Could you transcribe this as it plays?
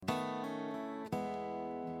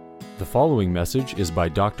The following message is by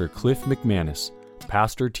Dr. Cliff McManus,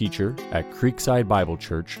 pastor-teacher at Creekside Bible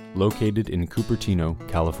Church, located in Cupertino,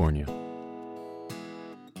 California. We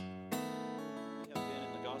have been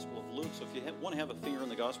in the Gospel of Luke, so if you want to have a finger in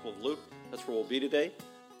the Gospel of Luke, that's where we'll be today.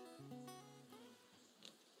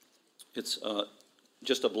 It's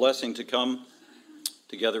just a blessing to come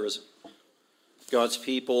together as God's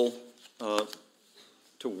people,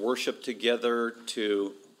 to worship together,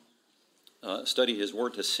 to study His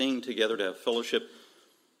Word, to sing together, to have fellowship.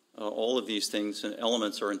 All of these things and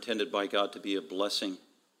elements are intended by God to be a blessing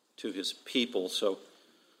to His people. So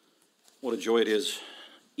what a joy it is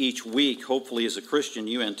each week. Hopefully as a Christian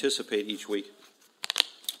you anticipate each week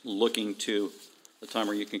looking to the time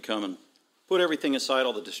where you can come and put everything aside,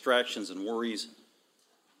 all the distractions and worries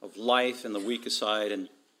of life and the week aside, and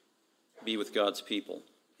be with God's people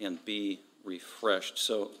and be refreshed.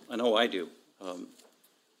 So I know I do.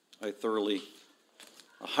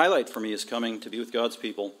 A highlight for me is coming to be with God's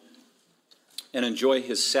people and enjoy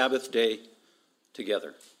His Sabbath day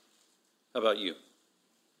together. How about you?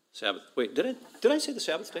 Sabbath. Wait, did I say the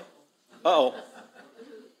Sabbath day? Uh-oh.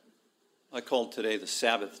 I called today the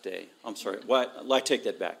Sabbath day. I'm sorry. I take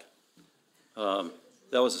that back. That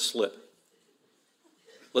was a slip.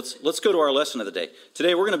 Let's go to our lesson of the day.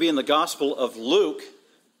 Today we're going to be in the Gospel of Luke.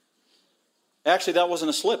 Actually, that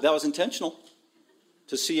wasn't a slip. That was intentional,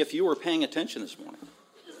 to see if you were paying attention this morning.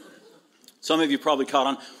 Some of you probably caught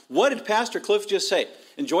on. What did Pastor Cliff just say?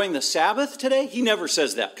 Enjoying the Sabbath today? He never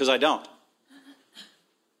says that, because I don't.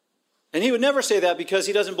 And he would never say that because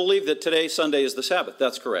he doesn't believe that today, Sunday, is the Sabbath.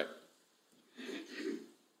 That's correct.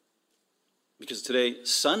 Because today,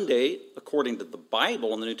 Sunday, according to the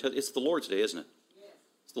Bible in the New Testament, it's the Lord's Day, isn't it?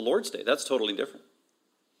 It's the Lord's Day. That's totally different.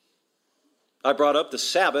 I brought up the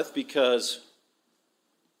Sabbath because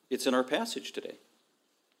it's in our passage today.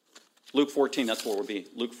 Luke 14, that's where we'll be.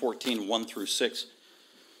 Luke 14, 1 through 6.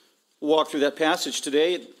 We'll walk through that passage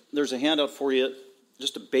today. There's a handout for you,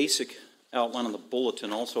 just a basic outline on the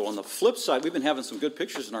bulletin. Also, on the flip side, we've been having some good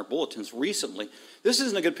pictures in our bulletins recently. This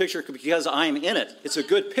isn't a good picture because I'm in it. It's a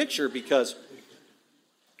good picture because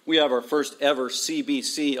we have our first ever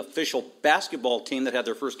CBC official basketball team that had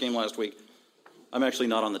their first game last week. I'm actually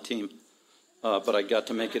not on the team, but I got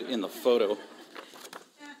to make it in the photo.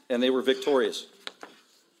 And they were victorious.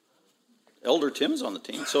 Elder Tim's on the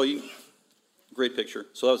team, great picture.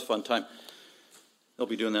 So that was a fun time. They'll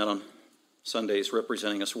be doing that on Sundays,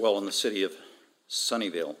 representing us well in the city of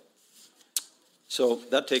Sunnyvale. So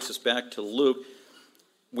that takes us back to Luke.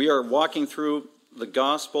 We are walking through the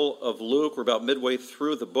Gospel of Luke. We're about midway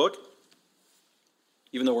through the book.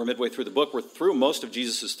 Even though we're midway through the book, we're through most of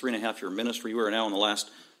Jesus' 3.5-year ministry. We are now in the last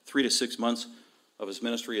 3 to 6 months of his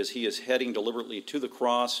ministry as he is heading deliberately to the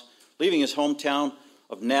cross, leaving his hometown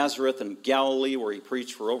of Nazareth and Galilee, where he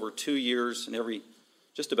preached for over 2 years in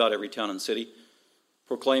just about every town and city,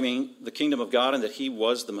 proclaiming the kingdom of God and that he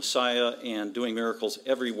was the Messiah, and doing miracles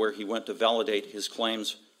everywhere he went to validate his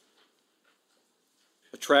claims,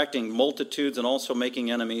 attracting multitudes and also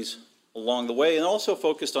making enemies along the way, and also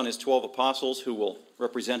focused on his 12 apostles who will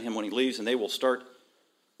represent him when he leaves, and they will start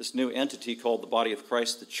this new entity called the body of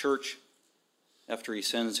Christ, the church, after he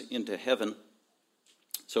sends into heaven.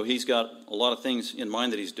 So he's got a lot of things in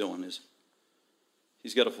mind that he's doing.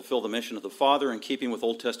 He's got to fulfill the mission of the Father in keeping with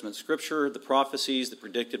Old Testament Scripture, the prophecies that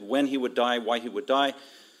predicted when he would die, why he would die,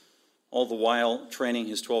 all the while training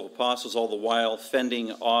his 12 apostles, all the while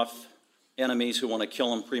fending off enemies who want to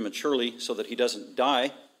kill him prematurely so that he doesn't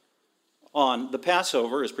die on the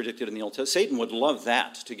Passover, as predicted in the Old Testament. Satan would love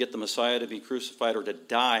that, to get the Messiah to be crucified or to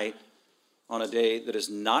die on a day that is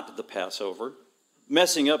not the Passover,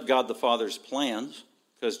 messing up God the Father's plans.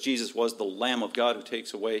 Because Jesus was the Lamb of God who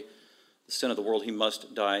takes away the sin of the world, he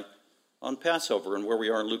must die on Passover. And where we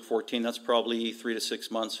are in Luke 14, that's probably 3 to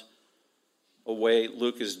 6 months away.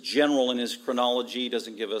 Luke is general in his chronology,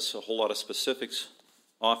 doesn't give us a whole lot of specifics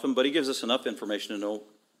often, but he gives us enough information to know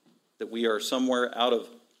that we are somewhere out of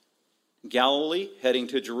Galilee, heading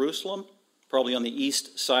to Jerusalem, probably on the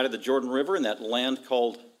east side of the Jordan River, in that land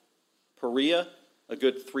called Perea, a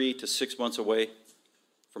good 3 to 6 months away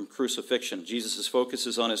from crucifixion. Jesus' focus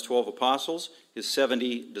is on his 12 apostles, his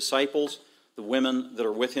 70 disciples, the women that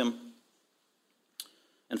are with him,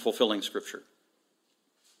 and fulfilling Scripture.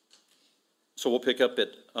 So we'll pick up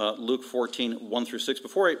at Luke 14, 1 through 6.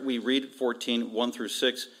 Before we read 14, 1 through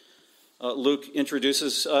 6, Luke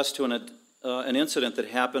introduces us to an incident that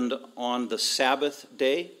happened on the Sabbath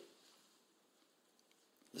day.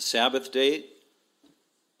 The Sabbath day,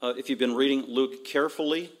 if you've been reading Luke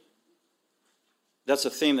carefully, that's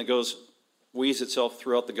a theme that weaves itself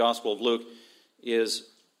throughout the Gospel of Luke,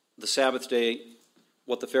 is the Sabbath day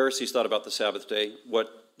what the Pharisees thought about the Sabbath day,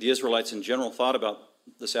 what the Israelites in general thought about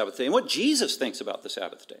the Sabbath day, and what Jesus thinks about the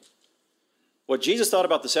Sabbath day. What Jesus thought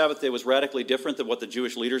about the Sabbath day was radically different than what the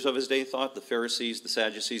Jewish leaders of his day thought. The Pharisees, the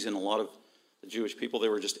Sadducees, and a lot of the Jewish people, they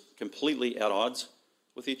were just completely at odds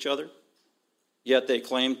with each other. Yet they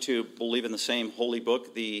claimed to believe in the same holy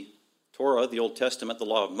book, the Torah, the Old Testament, the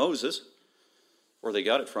law of Moses, where they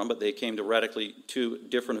got it from, but they came to radically two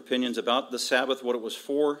different opinions about the Sabbath, what it was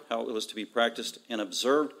for, how it was to be practiced and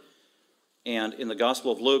observed. And in the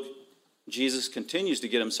Gospel of Luke, Jesus continues to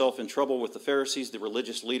get himself in trouble with the Pharisees, the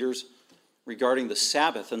religious leaders, regarding the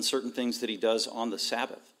Sabbath and certain things that he does on the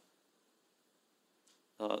Sabbath.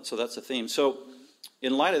 So that's the theme. So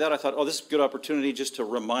in light of that, I thought, this is a good opportunity just to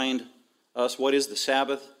remind us what is the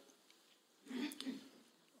Sabbath.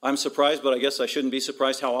 I'm surprised, but I guess I shouldn't be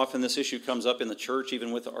surprised how often this issue comes up in the church,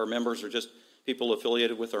 even with our members or just people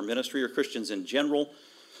affiliated with our ministry or Christians in general.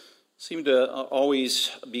 Seem to always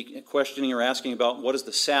be questioning or asking about what is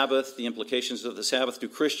the Sabbath, the implications of the Sabbath. Do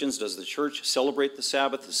Christians, does the church celebrate the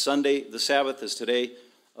Sabbath? Is Sunday the Sabbath? Is today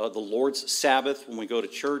the Lord's Sabbath when we go to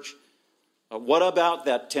church? What about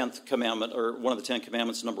that 10th commandment, or one of the 10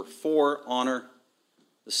 commandments, number 4, honor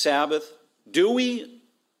the Sabbath? Do we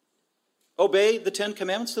obey the 10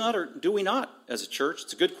 commandments tonight, or do we not as a church?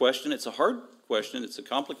 It's a good question. It's a hard question. It's a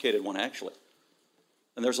complicated one, actually.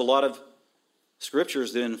 And there's a lot of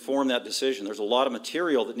scriptures that inform that decision. There's a lot of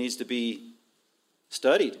material that needs to be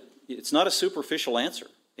studied. It's not a superficial answer,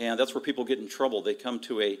 and that's where people get in trouble. They come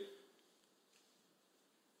to a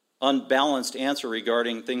unbalanced answer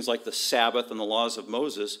regarding things like the Sabbath and the laws of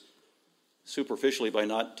Moses superficially by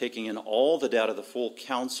not taking in all the data, the full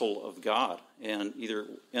counsel of God, and either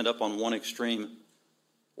end up on one extreme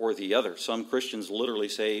or the other. Some Christians literally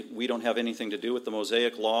say, we don't have anything to do with the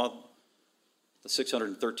Mosaic law, the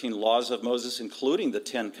 613 laws of Moses, including the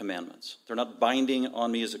 10 commandments. They're not binding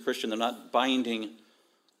on me as a Christian. They're not binding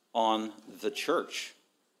on the church.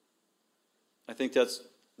 I think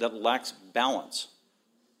that lacks balance,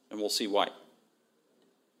 and we'll see why.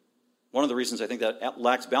 One of the reasons I think that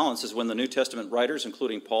lacks balance is when the New Testament writers,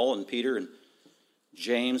 including Paul and Peter and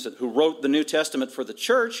James, who wrote the New Testament for the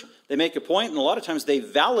church, they make a point, and a lot of times they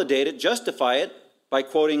validate it, justify it, by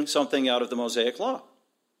quoting something out of the Mosaic law.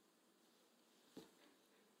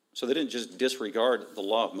 So they didn't just disregard the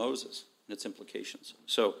law of Moses and its implications.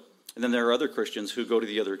 And then there are other Christians who go to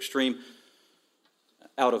the other extreme,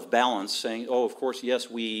 out of balance, saying, of course,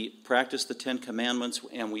 yes, we practice the 10 commandments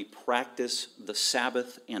and we practice the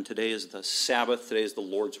Sabbath, and today is the Sabbath, today is the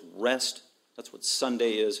Lord's rest. That's what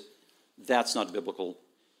Sunday is. That's not biblical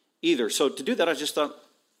either. So to do that, I just thought,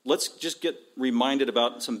 let's just get reminded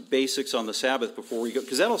about some basics on the Sabbath before we go,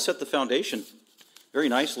 because that'll set the foundation very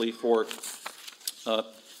nicely for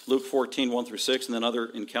Luke 14, 1 through 6, and then other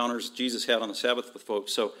encounters Jesus had on the Sabbath with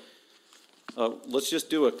folks. So let's just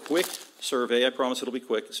do a quick survey. I promise it'll be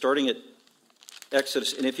quick. Starting at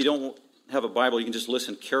Exodus, and if you don't have a Bible, you can just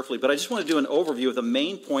listen carefully. But I just want to do an overview of the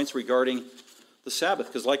main points regarding the Sabbath,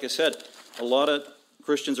 because like I said, a lot of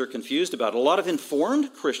Christians are confused about it. A lot of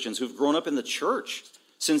informed Christians who've grown up in the church,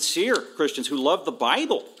 sincere Christians who love the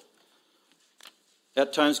Bible,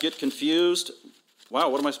 at times get confused. Wow,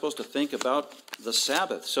 what am I supposed to think about the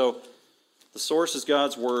Sabbath? So the source is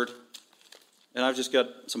God's Word, and I've just got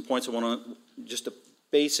some points I want to, just a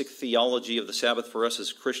basic theology of the Sabbath for us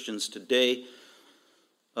as Christians today.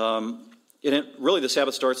 Really, the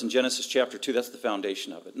Sabbath starts in Genesis chapter 2. That's the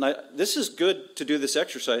foundation of it. And this is good to do this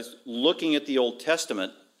exercise, looking at the Old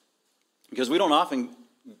Testament, because we don't often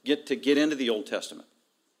get into the Old Testament.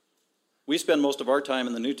 We spend most of our time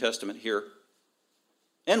in the New Testament here,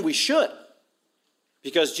 and we should,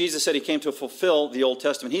 because Jesus said he came to fulfill the Old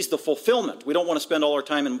Testament. He's the fulfillment. We don't want to spend all our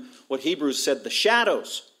time in what Hebrews said, the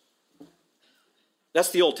shadows.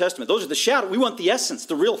 That's the Old Testament. Those are the shadows. We want the essence,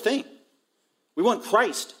 the real thing. We want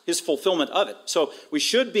Christ, his fulfillment of it. So we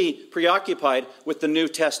should be preoccupied with the New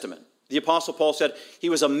Testament. The Apostle Paul said he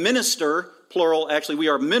was a minister, plural, actually we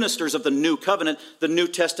are ministers of the New Covenant, the New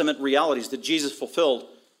Testament realities that Jesus fulfilled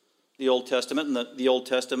the Old Testament. And the Old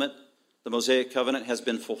Testament, the Mosaic Covenant, has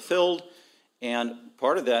been fulfilled. And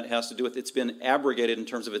part of that has to do with it's been abrogated in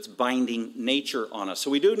terms of its binding nature on us.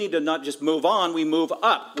 So we do need to not just move on, we move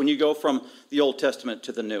up when you go from the Old Testament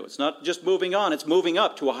to the New. It's not just moving on, it's moving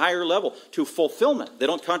up to a higher level, to fulfillment. They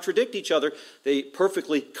don't contradict each other. They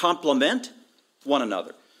perfectly complement one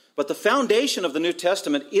another. But the foundation of the New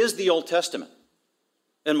Testament is the Old Testament.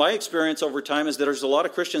 And my experience over time is that there's a lot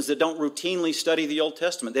of Christians that don't routinely study the Old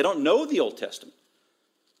Testament. They don't know the Old Testament.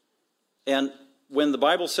 And when the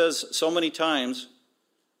Bible says so many times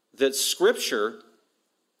that Scripture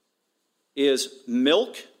is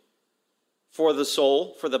milk for the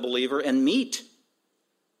soul, for the believer, and meat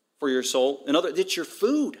for your soul. In other words, it's your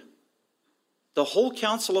food. The whole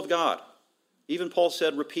counsel of God. Even Paul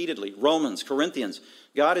said repeatedly, Romans, Corinthians,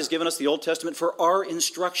 God has given us the Old Testament for our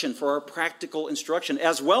instruction, for our practical instruction,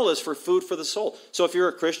 as well as for food for the soul. So if you're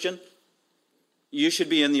a Christian, you should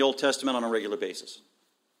be in the Old Testament on a regular basis.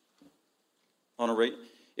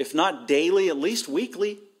 If not daily, at least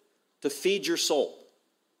weekly, to feed your soul.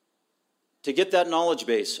 To get that knowledge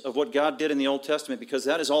base of what God did in the Old Testament, because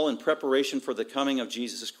that is all in preparation for the coming of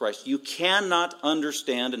Jesus Christ. You cannot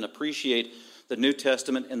understand and appreciate the New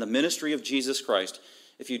Testament and the ministry of Jesus Christ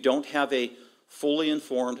if you don't have a fully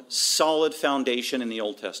informed, solid foundation in the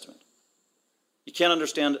Old Testament. You can't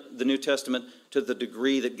understand the New Testament to the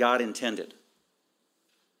degree that God intended.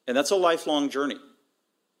 And that's a lifelong journey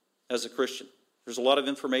as a Christian. There's a lot of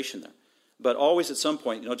information there. But always at some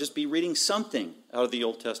point, just be reading something out of the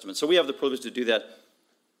Old Testament. So we have the privilege to do that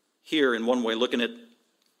here in one way, looking at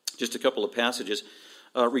just a couple of passages.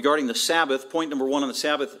 Regarding the Sabbath, point number 1 on the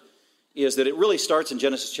Sabbath is that it really starts in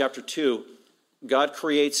Genesis chapter 2. God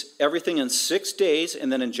creates everything in 6 days,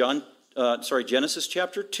 and then in Genesis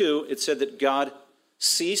chapter 2, it said that God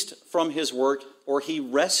ceased from his work, or he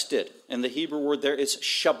rested. And the Hebrew word there is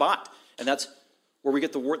Shabbat, and that's where we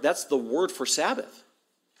get the word. That's the word for Sabbath.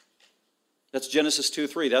 That's Genesis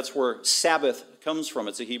 2:3. That's where Sabbath comes from.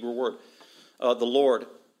 It's a Hebrew word. The Lord,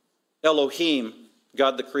 Elohim,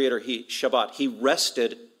 God the Creator, Shabbat. He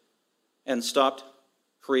rested and stopped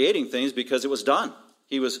creating things because it was done.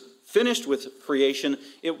 He was finished with creation.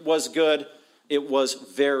 It was good. It was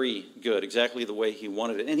very good, exactly the way he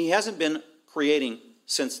wanted it. And he hasn't been creating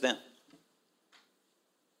since then.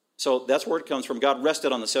 So that's where it comes from. God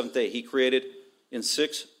rested on the seventh day. He created in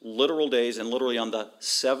 6 literal days, and literally on the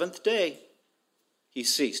 7th day, he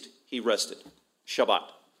ceased. He rested. Shabbat.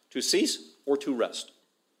 To cease or to rest.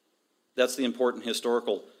 That's the important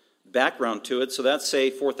historical background to it. So that's, say,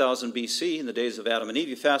 4000 BC, in the days of Adam and Eve.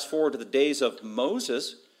 You fast forward to the days of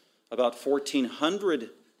Moses, about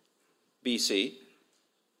 1400 BC.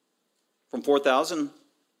 From 4000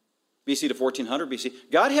 BC to 1400 BC.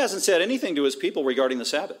 God hasn't said anything to his people regarding the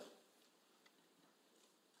Sabbath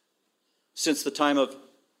since the time of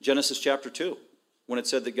Genesis chapter 2, when it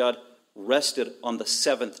said that God rested on the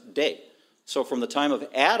 7th day. So from the time of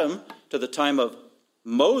Adam to the time of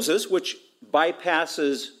Moses, which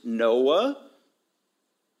bypasses Noah,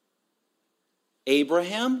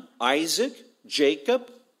 Abraham, Isaac, Jacob,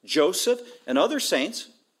 Joseph, and other saints.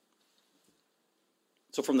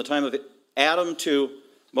 So from the time of Adam to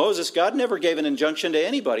Moses, God never gave an injunction to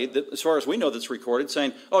anybody, as far as we know that's recorded,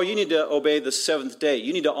 saying, oh, you need to obey the 7th day.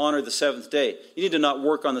 You need to honor the 7th day. You need to not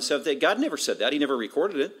work on the 7th day. God never said that. He never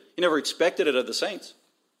recorded it. He never expected it of the saints.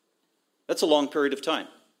 That's a long period of time.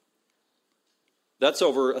 That's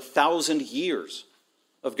over 1,000 years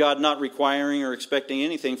of God not requiring or expecting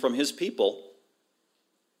anything from his people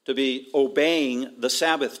to be obeying the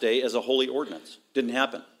Sabbath day as a holy ordinance. Didn't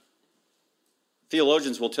happen.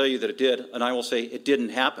 Theologians will tell you that it did, and I will say it didn't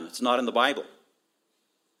happen. It's not in the Bible.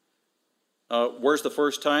 Where's the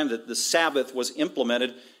first time that the Sabbath was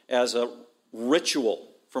implemented as a ritual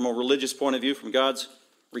from a religious point of view, from God's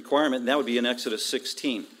requirement? And that would be in Exodus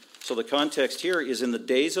 16. So the context here is in the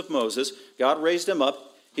days of Moses. God raised him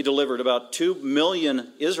up. He delivered about 2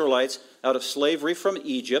 million Israelites out of slavery from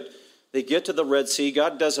Egypt. They get to the Red Sea.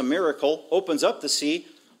 God does a miracle, opens up the sea.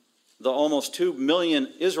 The almost 2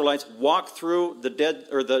 million Israelites walk through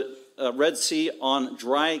the Red Sea on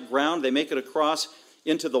dry ground. They make it across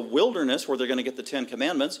into the wilderness where they're going to get the 10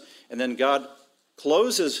 Commandments. And then God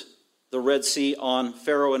closes the Red Sea on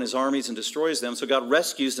Pharaoh and his armies and destroys them. So God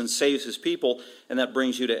rescues and saves his people. And that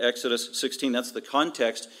brings you to Exodus 16. That's the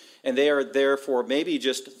context. And they are there for maybe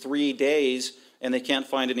just 3 days, and they can't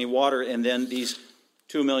find any water. And then these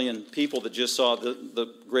 2 million people that just saw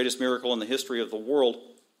the greatest miracle in the history of the world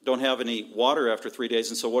don't have any water after 3 days.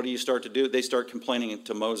 And so what do you start to do? They start complaining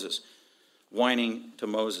to Moses, whining to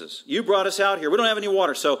Moses. You brought us out here. We don't have any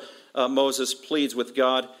water. So Moses pleads with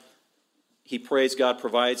God. He prays, God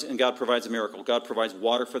provides, and God provides a miracle. God provides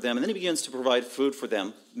water for them. And then he begins to provide food for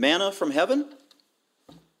them. Manna from heaven,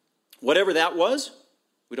 whatever that was.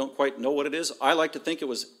 We don't quite know what it is. I like to think it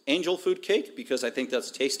was angel food cake because I think that's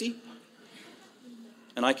tasty.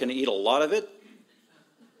 And I can eat a lot of it.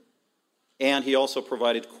 And he also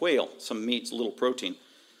provided quail, some meat, a little protein,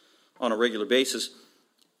 on a regular basis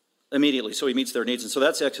immediately. So he meets their needs. And so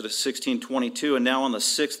that's Exodus 16:22. And now on the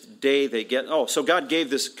 6th day they get, so God gave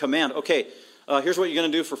this command. Okay, here's what you're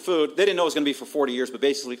going to do for food. They didn't know it was going to be for 40 years, but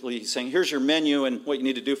basically he's saying, here's your menu and what you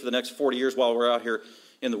need to do for the next 40 years while we're out here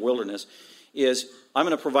in the wilderness is I'm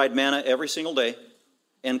going to provide manna every single day.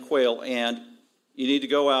 and quail, and you need to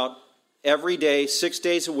go out every day, 6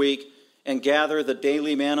 days a week, and gather the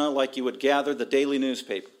daily manna like you would gather the daily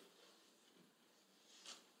newspaper.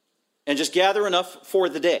 And just gather enough for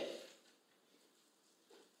the day.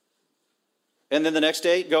 And then the next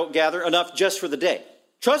day, go gather enough just for the day.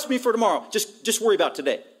 Trust me for tomorrow. Just worry about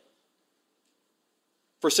today.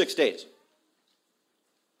 For 6 days.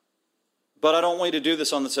 But I don't want you to do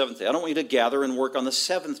this on the seventh day. I don't want you to gather and work on the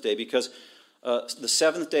seventh day, because the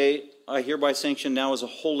seventh day I hereby sanction now as a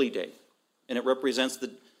holy day. And it represents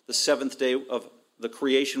the seventh day of the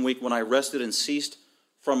creation week when I rested and ceased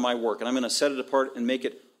from my work. And I'm going to set it apart and make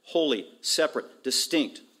it holy, separate,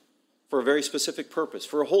 distinct, for a very specific purpose,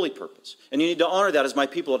 for a holy purpose. And you need to honor that as my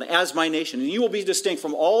people and as my nation. And you will be distinct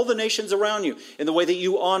from all the nations around you in the way that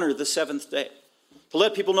you honor the seventh day. To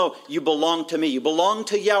let people know you belong to me. You belong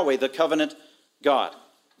to Yahweh, the covenant God.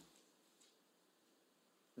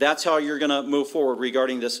 That's how you're going to move forward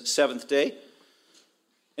regarding this seventh day.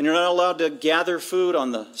 And you're not allowed to gather food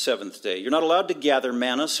on the seventh day. You're not allowed to gather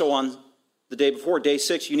manna. So on the day before, day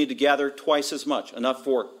 6, you need to gather twice as much. Enough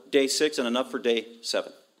for day 6 and enough for day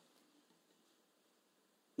 7.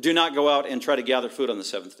 Do not go out and try to gather food on the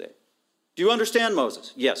seventh day. Do you understand,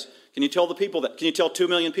 Moses? Yes. Can you tell the people that? Can you tell 2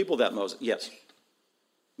 million people that, Moses? Yes.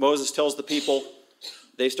 Moses tells the people,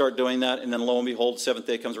 they start doing that, and then lo and behold, seventh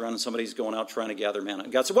day comes around and somebody's going out trying to gather manna.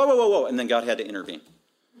 And God said, whoa, whoa, whoa, whoa, and then God had to intervene.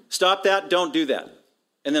 Stop that, don't do that.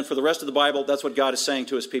 And then for the rest of the Bible, that's what God is saying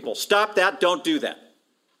to his people. Stop that, don't do that.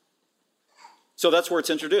 So that's where it's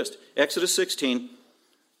introduced. Exodus 16,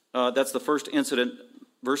 that's the first incident.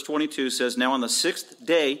 Verse 22 says, now on the 6th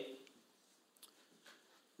day,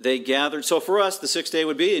 they gathered. So for us, the 6th day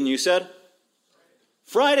would be, and you said?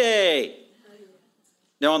 Friday.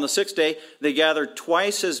 Now on the 6th day, they gathered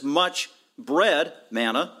twice as much bread,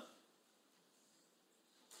 manna.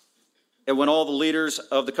 And when all the leaders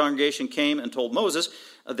of the congregation came and told Moses,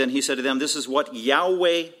 then he said to them, this is what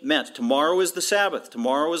Yahweh meant. Tomorrow is the Sabbath.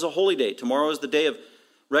 Tomorrow is a holy day. Tomorrow is the day of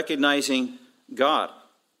recognizing God.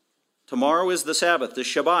 Tomorrow is the Sabbath, the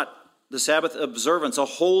Shabbat, the Sabbath observance, a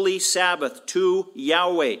holy Sabbath to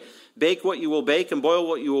Yahweh. Bake what you will bake and boil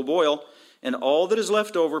what you will boil, and all that is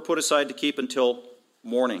left over put aside to keep until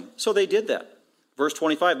morning. So they did that. Verse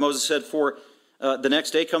 25, Moses said, for the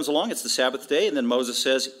next day comes along, it's the Sabbath day, and then Moses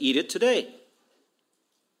says, eat it today.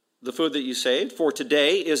 The food that you saved, for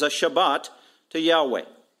today is a Shabbat to Yahweh.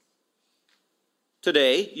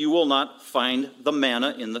 Today you will not find the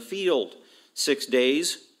manna in the field. 6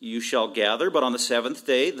 days you shall gather, but on the 7th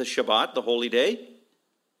day, the Shabbat, the holy day,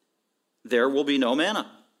 there will be no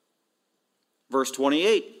manna. Verse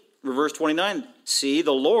 29, see,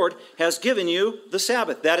 the Lord has given you the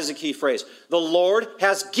Sabbath. That is a key phrase. The Lord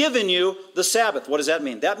has given you the Sabbath. What does that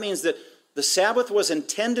mean? That means that the Sabbath was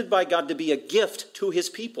intended by God to be a gift to his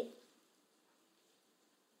people.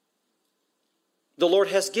 The Lord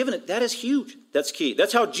has given it. That is huge. That's key.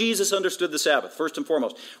 That's how Jesus understood the Sabbath, first and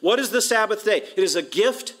foremost. What is the Sabbath day? It is a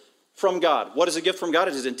gift from God. What is a gift from God?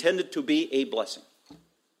 It is intended to be a blessing.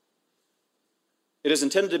 It is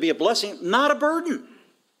intended to be a blessing, not a burden.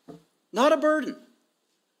 Not a burden.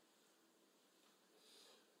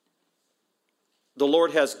 The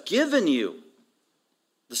Lord has given you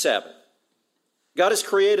the Sabbath. God has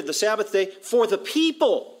created the Sabbath day for the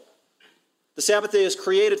people. The Sabbath day is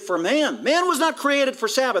created for man. Man was not created for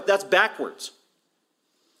Sabbath. That's backwards.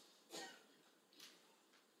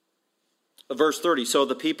 Verse 30, so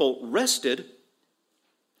the people rested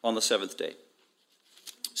on the 7th day.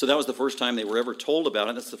 So that was the first time they were ever told about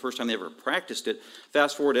it. That's the first time they ever practiced it.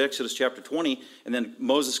 Fast forward to Exodus chapter 20, and then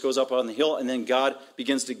Moses goes up on the hill, and then God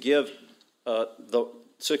begins to give the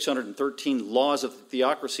 613 laws of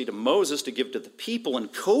theocracy to Moses to give to the people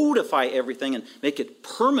and codify everything and make it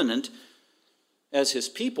permanent as his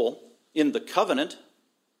people in the covenant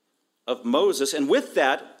of Moses. And with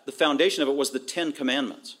that, the foundation of it was the 10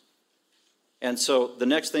 Commandments. And so the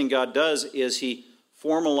next thing God does is he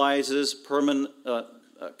formalizes,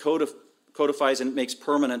 codifies and makes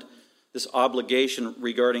permanent this obligation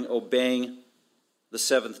regarding obeying the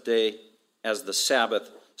 7th day as the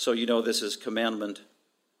Sabbath. So you know this is commandment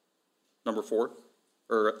number 4.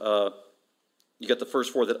 Or you got the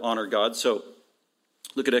first 4 that honor God. So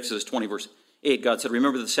look at Exodus 20, verse 8. God said,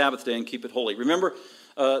 remember the Sabbath day and keep it holy. Remember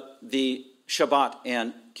the Shabbat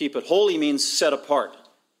and keep it holy means set apart.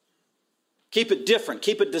 Keep it different.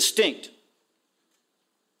 Keep it distinct.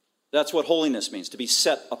 That's what holiness means, to be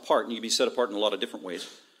set apart. And you can be set apart in a lot of different ways.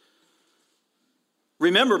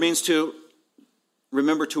 Remember means to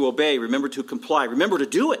remember to obey, remember to comply, remember to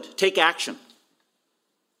do it, take action.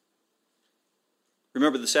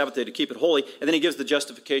 Remember the Sabbath day to keep it holy. And then he gives the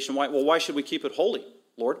justification why. Well, why should we keep it holy?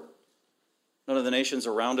 Lord? None of the nations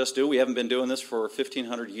around us do. We haven't been doing this for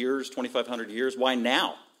 1,500 years, 2,500 years. Why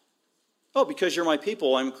now? Oh, because you're my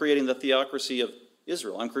people. I'm creating the theocracy of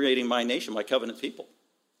Israel. I'm creating my nation, my covenant people,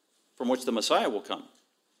 from which the Messiah will come.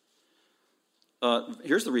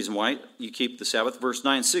 Here's the reason why you keep the Sabbath. Verse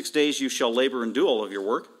 9, 6 days you shall labor and do all of your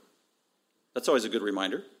work. That's always a good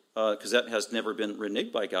reminder, because that has never been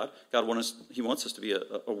reneged by God. He wants us to be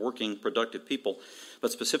a working, productive people.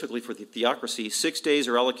 But specifically for the theocracy, 6 days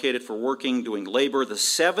are allocated for working, doing labor. The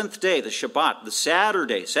seventh day, the Shabbat, the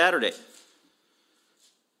Saturday,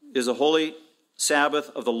 is a holy Sabbath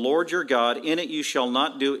of the Lord your God. In it you shall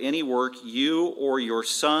not do any work, you or your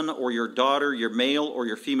son or your daughter, your male or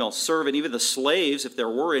your female servant, even the slaves, if there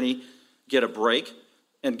were any, get a break.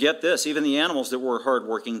 And get this, even the animals that were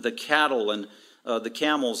hardworking, the cattle and the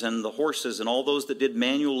camels and the horses and all those that did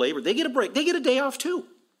manual labor, they get a break. They get a day off too.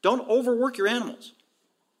 Don't overwork your animals.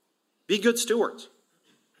 Be good stewards.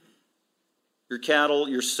 Your cattle,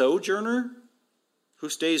 your sojourner who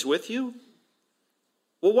stays with you.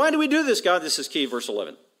 Well, why do we do this, God? This is key, verse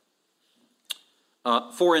 11.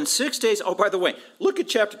 For in 6 days, oh, by the way, look at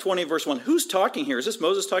chapter 20, verse 1. Who's talking here? Is this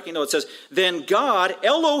Moses talking? No, it says, then God,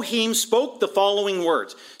 Elohim, spoke the following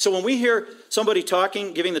words. So when we hear somebody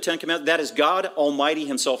talking, giving the Ten Commandments, that is God Almighty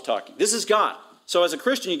himself talking. This is God. So as a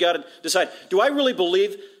Christian, you got to decide, do I really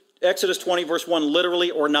believe Exodus 20, verse 1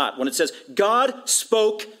 literally or not? When it says, God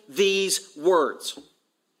spoke these words.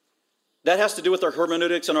 That has to do with our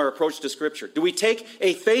hermeneutics and our approach to Scripture. Do we take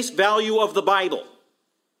a face value of the Bible?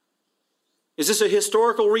 Is this a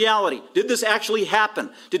historical reality? Did this actually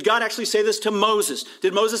happen? Did God actually say this to Moses?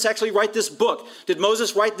 Did Moses actually write this book? Did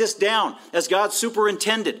Moses write this down as God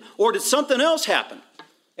superintended? Or did something else happen?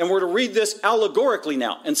 And we're to read this allegorically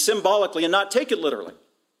now and symbolically and not take it literally.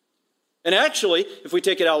 And actually, if we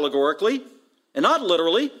take it allegorically and not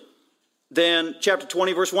literally, then chapter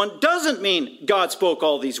 20, verse 1 doesn't mean God spoke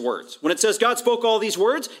all these words. When it says God spoke all these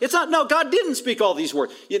words, it's not, no, God didn't speak all these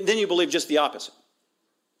words. Then you believe just the opposite.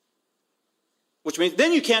 Which means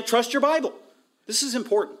then you can't trust your Bible. This is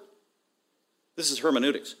important. This is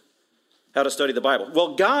hermeneutics, how to study the Bible.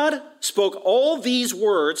 Well, God spoke all these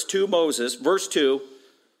words to Moses, verse 2,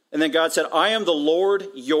 and then God said, I am the Lord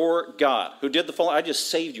your God, who did the following. I just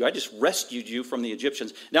saved you. I just rescued you from the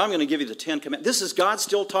Egyptians. Now I'm going to give you the Ten Commandments. This is God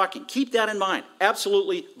still talking. Keep that in mind.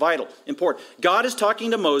 Absolutely vital, important. God is talking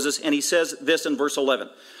to Moses, and he says this in verse 11.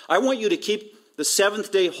 I want you to keep the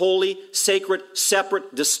seventh day holy, sacred,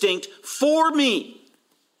 separate, distinct for me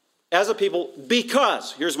as a people,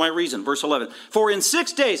 because, here's my reason, verse 11, for in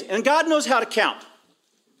 6 days, and God knows how to count.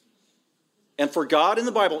 And for God in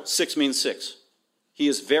the Bible, 6 means 6. He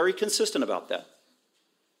is very consistent about that.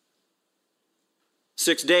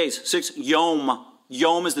 6 days, 6 yom.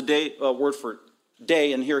 Yom is the day word for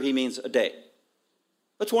day, and here he means a day.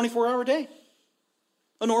 A 24-hour day.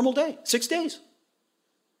 A normal day. 6 days.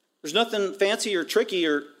 There's nothing fancy or tricky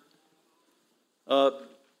or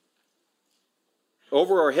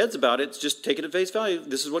over our heads about it. It's just take it at face value.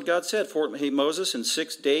 This is what God said. For hey, Moses, in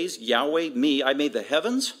 6 days, Yahweh, me, I made the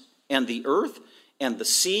heavens and the earth and the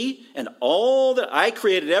sea and all that. I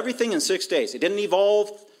created everything in 6 days. It didn't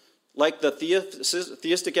evolve like the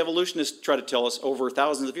theistic evolutionists try to tell us over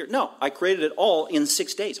thousands of years. No, I created it all in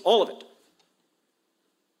 6 days, all of it.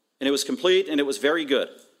 And it was complete and it was very good.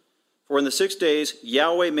 For in the 6 days,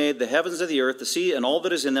 Yahweh made the heavens and the earth, the sea, and all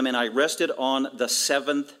that is in them, and I rested on the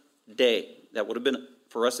seventh day. That would have been,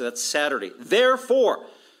 for us, that's Saturday. Therefore,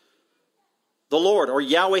 the Lord, or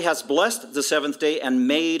Yahweh, has blessed the seventh day and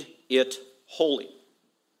made it holy.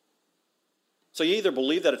 So you either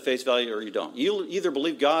believe that at face value or you don't. You either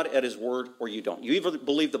believe God at his word or you don't. You either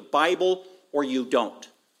believe the Bible or you don't.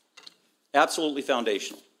 Absolutely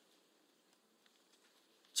foundational.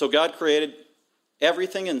 So God created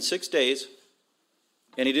everything in 6 days,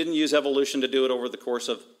 and he didn't use evolution to do it over the course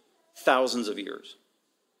of thousands of years.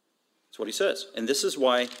 That's what he says. And this is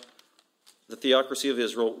why the theocracy of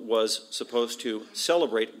Israel was supposed to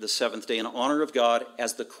celebrate the seventh day in honor of God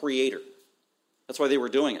as the creator. That's why they were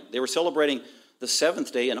doing it. They were celebrating the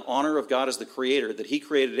seventh day in honor of God as the creator, that he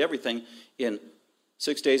created everything in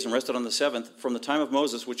 6 days and rested on the seventh from the time of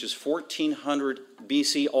Moses, which is 1400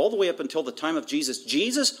 BC, all the way up until the time of Jesus.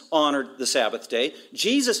 Jesus honored the Sabbath day.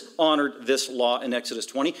 Jesus honored this law in Exodus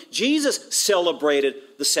 20. Jesus celebrated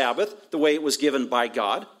the Sabbath the way it was given by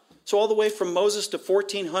God. So all the way from Moses to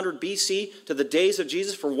 1400 BC to the days of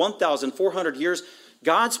Jesus for 1,400 years,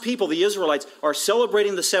 God's people, the Israelites, are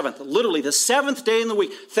celebrating the seventh, literally the seventh day in the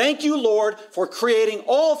week. Thank you, Lord, for creating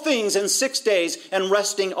all things in 6 days and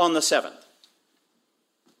resting on the seventh.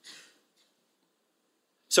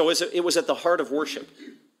 So it was at the heart of worship.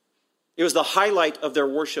 It was the highlight of their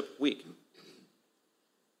worship week.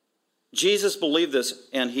 Jesus believed this,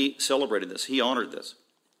 and he celebrated this. He honored this.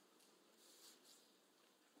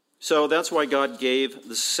 So that's why God gave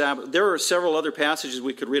the Sabbath. There are several other passages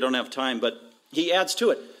we could read. I don't have time, but he adds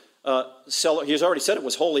to it. He's already said it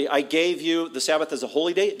was holy. I gave you the Sabbath as a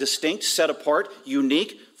holy day, distinct, set apart,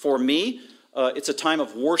 unique for me. It's a time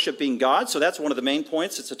of worshiping God. So that's one of the main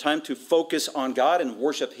points. It's a time to focus on God and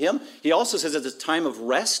worship him. He also says it's a time of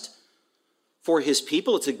rest for his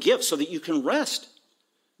people. It's a gift so that you can rest,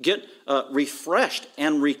 get refreshed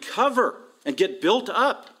and recover and get built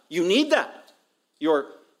up. You need that. You're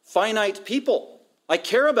finite people. I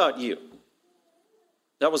care about you.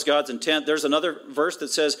 That was God's intent. There's another verse that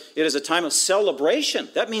says it is a time of celebration.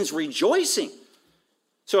 That means rejoicing.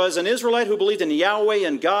 So as an Israelite who believed in Yahweh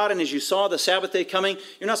and God, and as you saw the Sabbath day coming,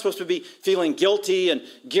 you're not supposed to be feeling guilty and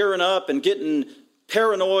gearing up and getting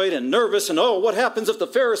paranoid and nervous and, oh, what happens if the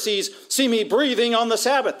Pharisees see me breathing on the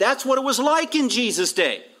Sabbath? That's what it was like in Jesus'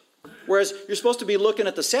 day. Whereas you're supposed to be looking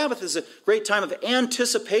at the Sabbath as a great time of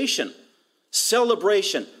anticipation,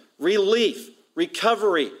 celebration, relief,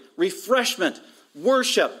 recovery, refreshment,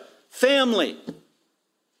 worship, family,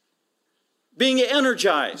 being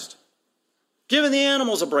energized, giving the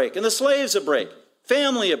animals a break and the slaves a break,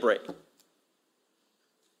 family a break.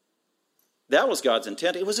 That was God's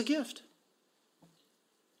intent. It was a gift.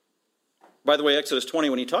 By the way, Exodus 20,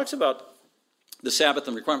 when he talks about the Sabbath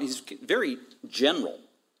and requirement, he's very general.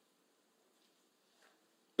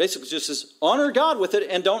 Basically just says, honor God with it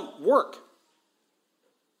and don't work.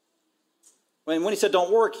 When he said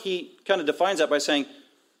don't work, he kind of defines that by saying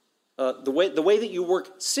the way that you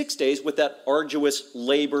work 6 days with that arduous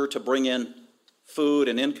labor to bring in food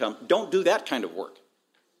and income, don't do that kind of work.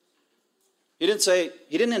 He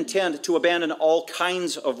didn't intend to abandon all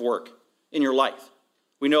kinds of work in your life.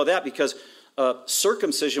 We know that because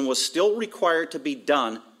circumcision was still required to be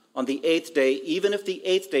done on the 8th day, even if the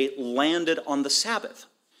 8th day landed on the Sabbath.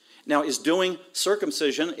 Now, is doing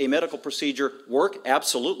circumcision a medical procedure work?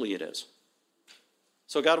 Absolutely it is.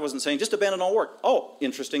 So God wasn't saying, just abandon all work. Oh,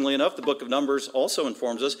 interestingly enough, the book of Numbers also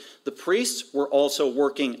informs us the priests were also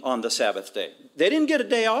working on the Sabbath day. They didn't get a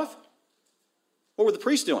day off. What were the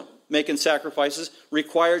priests doing? Making sacrifices,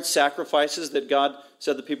 required sacrifices that God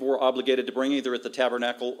said the people were obligated to bring either at the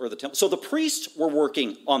tabernacle or the temple. So the priests were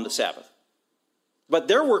working on the Sabbath. But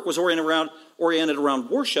their work was oriented around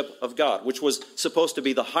worship of God, which was supposed to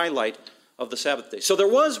be the highlight of the Sabbath day. So there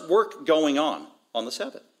was work going on the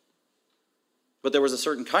Sabbath. But there was a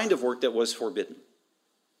certain kind of work that was forbidden.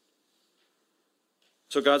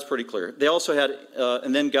 So God's pretty clear. They also had,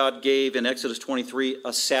 and then God gave in Exodus 23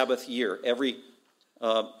 a Sabbath year. Every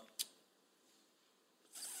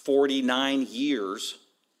 49 years,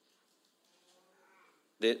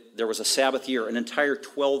 there was a Sabbath year. An entire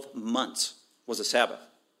 12 months was a Sabbath.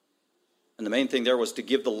 And the main thing there was to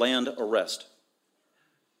give the land a rest.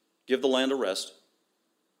 Give the land a rest.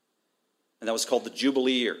 And that was called the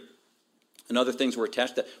Jubilee year. And other things were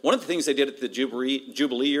attached to that. One of the things they did at the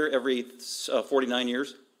Jubilee year every 49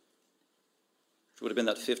 years, which would have been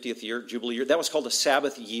that 50th year, Jubilee year, that was called a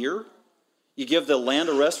Sabbath year. You give the land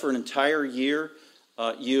a rest for an entire year.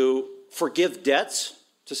 You forgive debts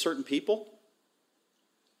to certain people.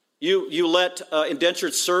 You let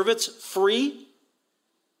indentured servants free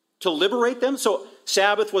to liberate them. So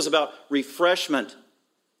Sabbath was about refreshment,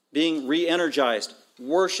 being re-energized,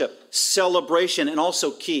 worship, celebration, and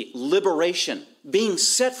also key, liberation, being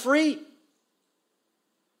set free,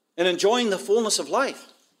 and enjoying the fullness of life.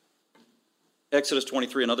 Exodus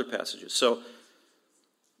 23 and other passages. So,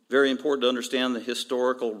 very important to understand the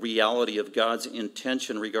historical reality of God's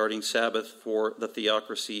intention regarding Sabbath for the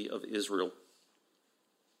theocracy of Israel.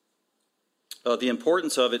 The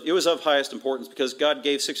importance of it was of highest importance because God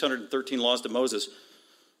gave 613 laws to Moses.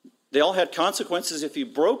 They all had consequences if you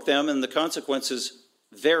broke them, and the consequences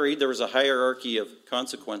varied. There was a hierarchy of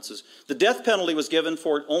consequences. The death penalty was given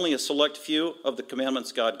for only a select few of the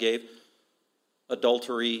commandments God gave.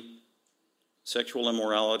 Adultery, sexual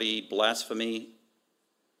immorality, blasphemy.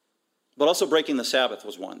 But also breaking the Sabbath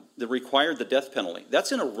was one that required the death penalty.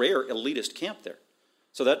 That's in a rare elitist camp there.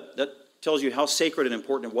 So that tells you how sacred and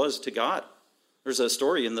important it was to God. There's a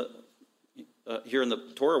story in here in the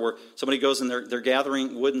Torah where somebody goes and they're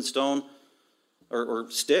gathering wood and stone or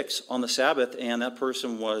sticks on the Sabbath, and that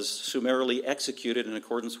person was summarily executed in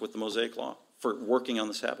accordance with the Mosaic law for working on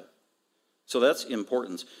the Sabbath. So that's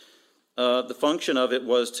importance. The function of it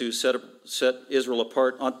was to set Israel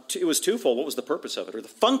apart. It was twofold. What was the purpose of it? Or the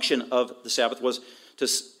function of the Sabbath was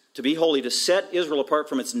to be holy, to set Israel apart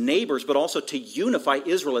from its neighbors, but also to unify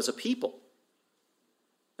Israel as a people,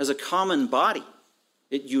 as a common body.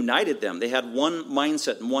 It united them. They had one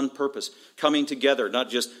mindset and one purpose, coming together, not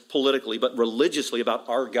just politically, but religiously about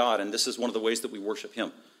our God, and this is one of the ways that we worship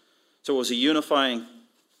him. So it was a unifying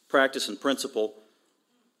practice and principle,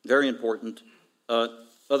 very important.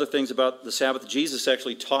 Other things about the Sabbath, Jesus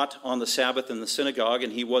actually taught on the Sabbath in the synagogue,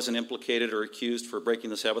 and he wasn't implicated or accused for breaking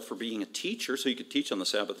the Sabbath for being a teacher, so he could teach on the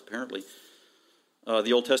Sabbath, apparently.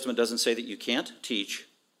 The Old Testament doesn't say that you can't teach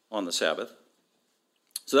on the Sabbath.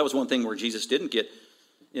 So that was one thing where Jesus didn't get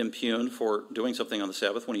impugned for doing something on the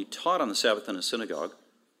Sabbath when he taught on the Sabbath in a synagogue.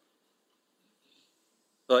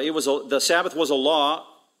 The Sabbath was a law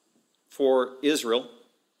for Israel.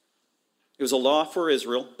 It was a law for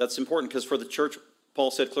Israel. That's important because for the church, Paul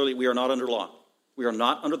said clearly, we are not under law. We are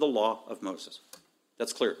not under the law of Moses.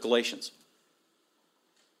 That's clear. Galatians.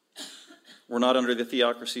 We're not under the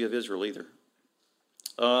theocracy of Israel either.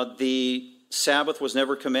 The Sabbath was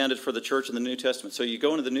never commanded for the church in the New Testament. So you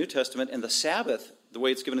go into the New Testament, and the Sabbath, the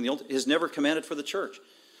way it's given in the Old, is never commanded for the church.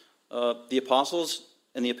 The apostles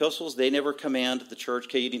and the epistles, they never command the church,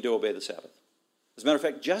 okay, you need to obey the Sabbath. As a matter of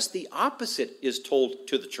fact, just the opposite is told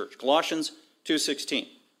to the church. Colossians 2:16.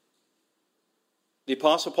 The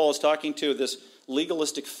Apostle Paul is talking to this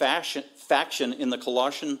legalistic faction in the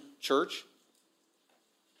Colossian church.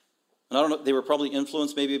 And I don't know, they were probably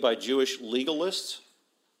influenced maybe by Jewish legalists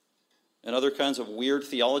and other kinds of weird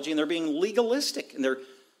theology, and they're being legalistic, and they're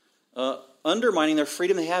undermining their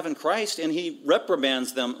freedom they have in Christ, and he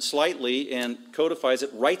reprimands them slightly and codifies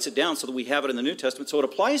it, writes it down so that we have it in the New Testament. So it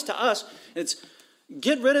applies to us. It's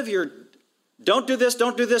get rid of your don't do this,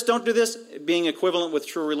 don't do this, don't do this, being equivalent with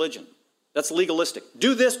true religion. That's legalistic.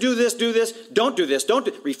 Do this, do this, do this, don't do this,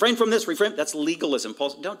 refrain from this, refrain. That's legalism.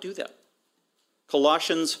 Paul said, don't do that.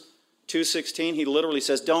 Colossians 2:16, he literally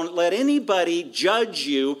says, don't let anybody judge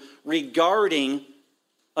you regarding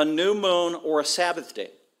a new moon or a Sabbath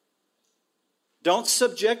day. Don't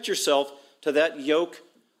subject yourself to that yoke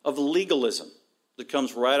of legalism that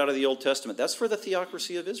comes right out of the Old Testament. That's for the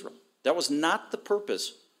theocracy of Israel. That was not the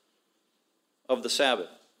purpose of the Sabbath.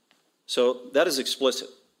 So that is explicit.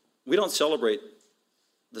 We don't celebrate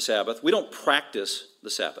the Sabbath. We don't practice the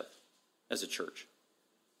Sabbath as a church.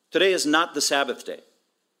 Today is not the Sabbath day.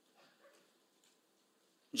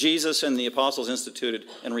 Jesus and the apostles instituted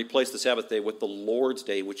and replaced the Sabbath day with the Lord's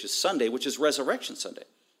Day, which is Sunday, which is Resurrection Sunday.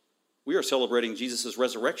 We are celebrating Jesus'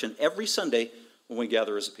 resurrection every Sunday when we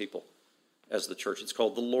gather as a people, as the church. It's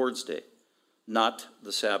called the Lord's Day, not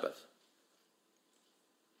the Sabbath.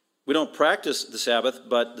 We don't practice the Sabbath,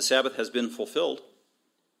 but the Sabbath has been fulfilled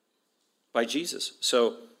by Jesus.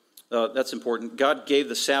 So that's important. God gave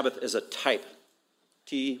the Sabbath as a type.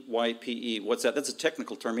 T-Y-P-E. What's that? That's a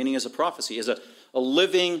technical term, meaning as a prophecy, as a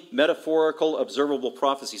living, metaphorical, observable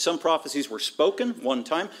prophecy. Some prophecies were spoken one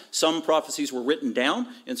time. Some prophecies were written down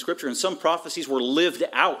in Scripture, and some prophecies were lived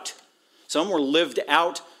out. Some were lived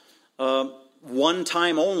out one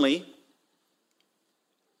time only.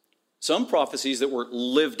 Some prophecies that were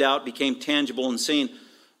lived out, became tangible and seen,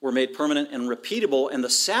 were made permanent and repeatable, and the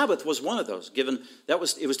Sabbath was one of those. Given it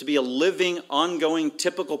was to be a living, ongoing,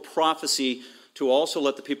 typical prophecy to also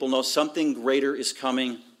let the people know something greater is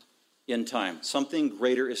coming in time. Something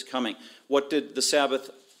greater is coming. What did the Sabbath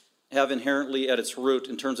have inherently at its root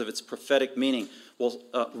in terms of its prophetic meaning? Well,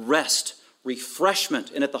 rest,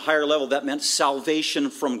 refreshment, and at the higher level, that meant salvation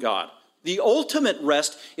from God. The ultimate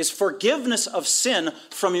rest is forgiveness of sin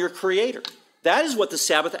from your Creator. That is what the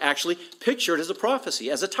Sabbath actually pictured as a prophecy,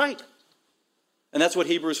 as a type. And that's what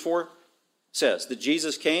Hebrews 4 says, that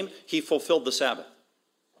Jesus came, he fulfilled the Sabbath.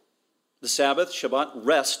 The Sabbath, Shabbat,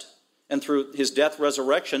 rest, and through his death,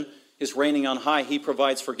 resurrection, his reigning on high, he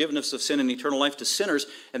provides forgiveness of sin and eternal life to sinners,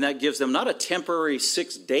 and that gives them not a temporary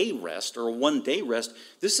 6-day rest or a 1-day rest.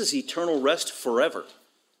 This is eternal rest forever.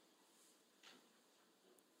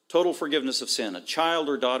 Total forgiveness of sin, a child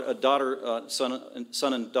or daughter,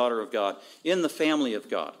 son and daughter of God, in the family of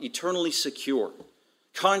God, eternally secure,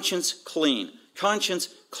 conscience clean, conscience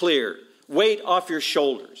clear, weight off your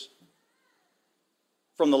shoulders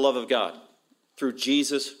from the love of God through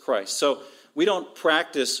Jesus Christ. So we don't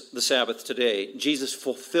practice the Sabbath today. Jesus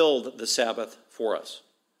fulfilled the Sabbath for us.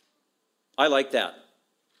 I like that.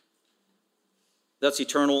 That's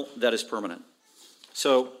eternal, that is permanent.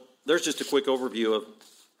 So there's just a quick overview of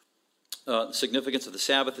the significance of the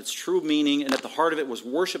Sabbath, its true meaning, and at the heart of it was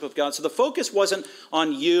worship of God. So the focus wasn't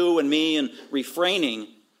on you and me and refraining.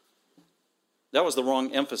 That was the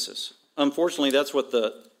wrong emphasis. Unfortunately, that's what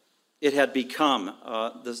it had become.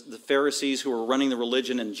 The Pharisees who were running the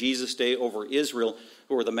religion in Jesus' day over Israel,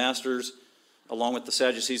 who were the masters, along with the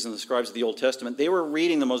Sadducees and the scribes of the Old Testament, they were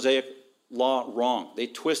reading the Mosaic law wrong. They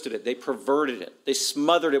twisted it. They perverted it. They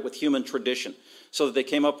smothered it with human tradition. so that they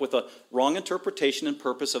came up with a wrong interpretation and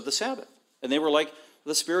purpose of the Sabbath. And they were like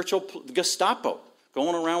the spiritual Gestapo,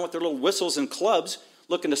 going around with their little whistles and clubs,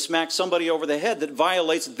 looking to smack somebody over the head that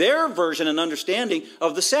violates their version and understanding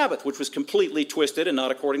of the Sabbath, which was completely twisted and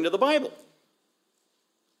not according to the Bible.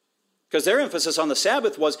 Because their emphasis on the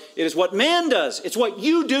Sabbath was, it is what man does. It's what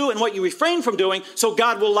you do and what you refrain from doing, so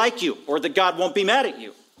God will like you, or that God won't be mad at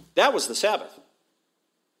you. That was the Sabbath.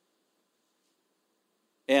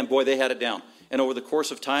 And boy, they had it down. And over the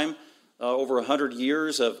course of time, over 100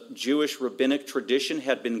 years of Jewish rabbinic tradition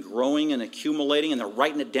had been growing and accumulating, and they're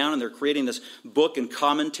writing it down, and they're creating this book and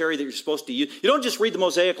commentary that you're supposed to use. You don't just read the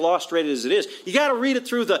Mosaic Law straight as it is. You got to read it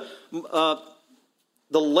through the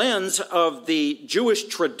lens of the Jewish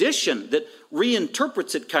tradition that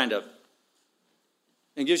reinterprets it kind of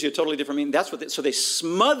and gives you a totally different meaning. So they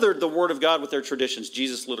smothered the Word of God with their traditions.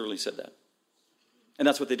 Jesus literally said that. And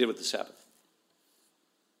that's what they did with the Sabbath.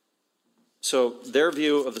 So their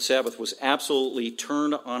view of the Sabbath was absolutely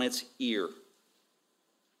turned on its ear,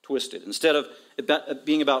 twisted. Instead of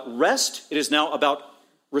being about rest, it is now about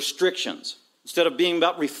restrictions. Instead of being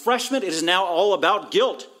about refreshment, it is now all about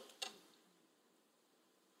guilt.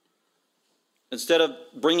 Instead of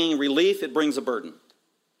bringing relief, it brings a burden.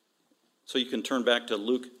 So you can turn back to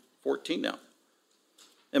Luke 14 now.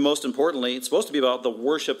 And most importantly, it's supposed to be about the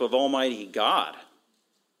worship of Almighty God.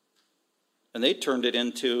 And they turned it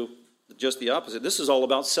into just the opposite. This is all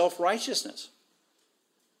about self-righteousness.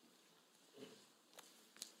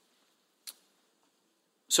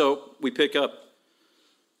 So we pick up.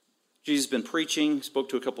 Jesus has been preaching, spoke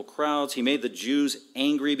to a couple crowds. He made the Jews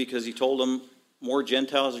angry because he told them more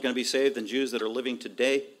Gentiles are going to be saved than Jews that are living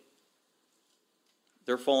today.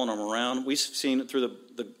 They're following him around. We've seen it through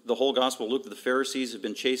the whole Gospel of Luke. The Pharisees have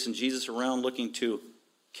been chasing Jesus around, looking to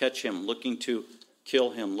catch him, looking to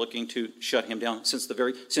kill him, looking to shut him down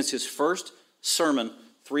since his first sermon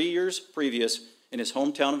 3 years previous in his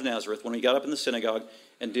hometown of Nazareth, when he got up in the synagogue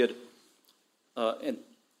and did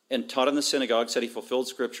and taught in the synagogue, said he fulfilled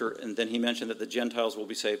Scripture, and then he mentioned that the Gentiles will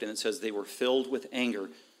be saved, and it says they were filled with anger.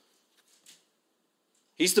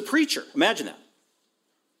 He's the preacher. Imagine that.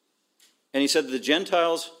 And he said that the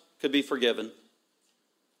Gentiles could be forgiven.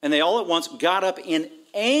 And they all at once got up in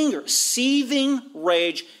anger, seething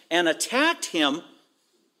rage, and attacked him.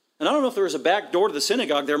 And I don't know if there was a back door to the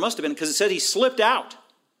synagogue. There must have been, because it said he slipped out.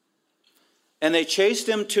 And they chased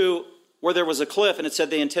him to where there was a cliff, and it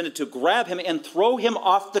said they intended to grab him and throw him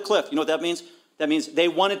off the cliff. You know what that means? That means they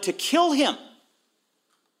wanted to kill him.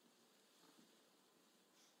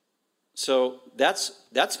 So that's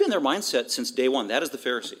been their mindset since day one. That is the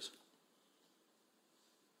Pharisees.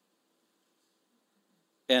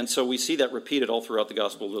 And so we see that repeated all throughout the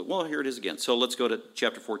Gospel of Luke. Well, here it is again. So let's go to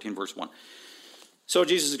chapter 14, verse 1. So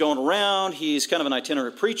Jesus is going around. He's kind of an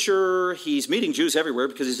itinerant preacher. He's meeting Jews everywhere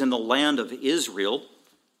because he's in the land of Israel.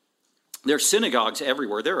 There are synagogues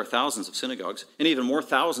everywhere. There are thousands of synagogues, and even more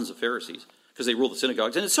thousands of Pharisees, because they rule the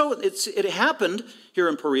synagogues. And so it happened here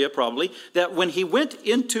in Perea, probably, that when he went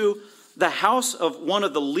into the house of one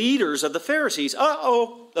of the leaders of the Pharisees,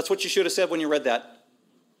 that's what you should have said when you read that.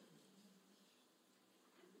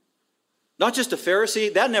 Not just a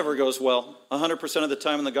Pharisee, that never goes well. 100% of the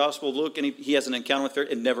time in the Gospel of Luke, and he has an encounter with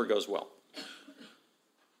Pharisees, it never goes well.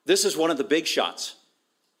 This is one of the big shots,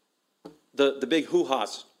 the big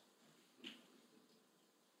hoo-has.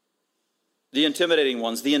 The intimidating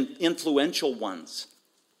ones, the influential ones,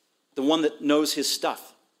 the one that knows his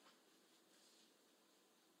stuff.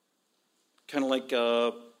 Kind of like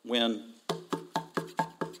when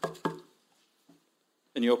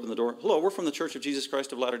and you open the door. Hello, we're from the Church of Jesus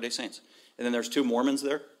Christ of Latter-day Saints. And then there's two Mormons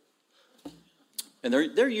there. And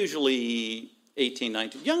they're usually 18,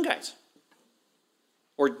 19, young guys.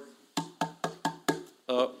 Or,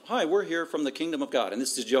 hi, we're here from the kingdom of God. And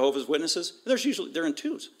this is Jehovah's Witnesses. They're in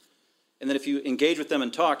twos. And then if you engage with them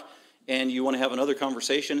and talk, and you want to have another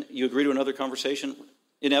conversation, you agree to another conversation,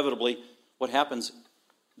 inevitably, what happens,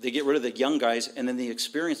 they get rid of the young guys, and then the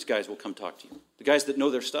experienced guys will come talk to you. The guys that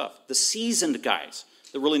know their stuff. The seasoned guys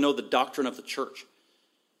that really know the doctrine of the church.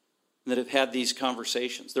 And that have had these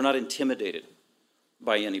conversations. They're not intimidated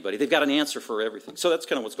by anybody. They've got an answer for everything. So that's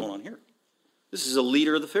kind of what's going on here. This is a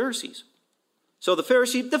leader of the Pharisees. So the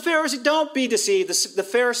Pharisee, don't be deceived. The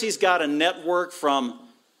Pharisees got a network from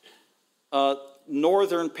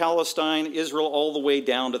northern Palestine, Israel, all the way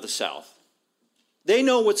down to the south. They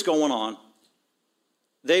know what's going on.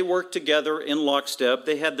 They work together in lockstep.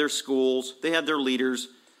 They had their schools. They had their leaders.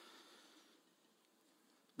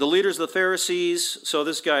 The leaders of the Pharisees, so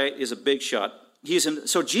this guy is a big shot.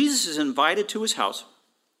 So Jesus is invited to his house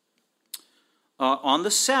on the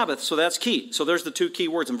Sabbath, so that's key. So there's the two key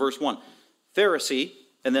words in verse 1. Pharisee,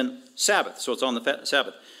 and then Sabbath, so it's on the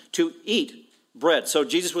Sabbath, to eat bread. So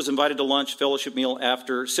Jesus was invited to lunch, fellowship meal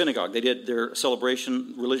after synagogue. They did their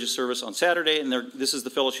celebration, religious service on Saturday, and this is the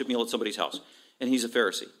fellowship meal at somebody's house. And he's a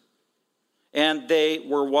Pharisee. And they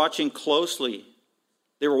were watching closely.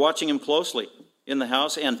 They were watching him closely in the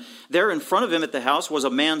house. And there in front of him at the house was a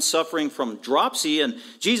man suffering from dropsy. And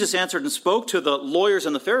Jesus answered and spoke to the lawyers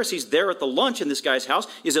and the Pharisees there at the lunch in this guy's house.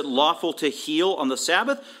 Is it lawful to heal on the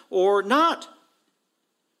Sabbath or not?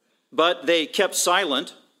 But they kept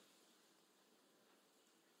silent.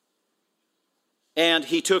 And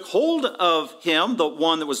he took hold of him, the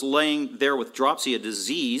one that was laying there with dropsy, a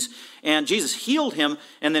disease, and Jesus healed him,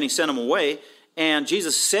 and then he sent him away. And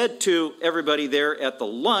Jesus said to everybody there at the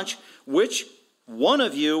lunch, which one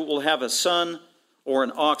of you will have a son or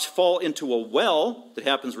an ox fall into a well, that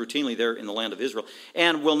happens routinely there in the land of Israel,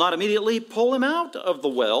 and will not immediately pull him out of the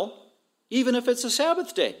well, even if it's a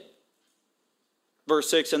Sabbath day? Verse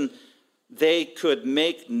 6, and they could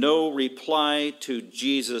make no reply to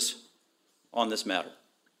Jesus on this matter.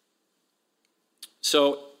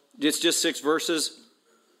 So it's just 6 verses.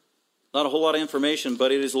 Not a whole lot of information,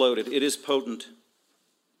 but it is loaded. It is potent.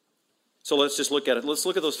 So let's just look at it. Let's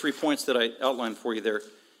look at those 3 points that I outlined for you there.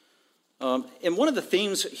 And one of the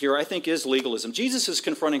themes here, I think, is legalism. Jesus is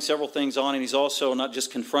confronting several things on, and he's also not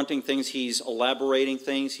just confronting things, he's elaborating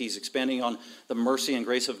things. He's expanding on the mercy and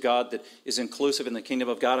grace of God that is inclusive in the kingdom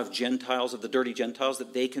of God of Gentiles, of the dirty Gentiles,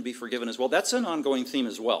 that they can be forgiven as well. That's an ongoing theme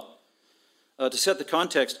as well. To set the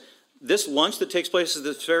context, this lunch that takes place at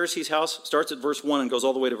the Pharisee's house starts at verse 1 and goes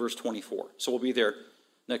all the way to verse 24. So we'll be there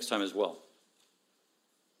next time as well.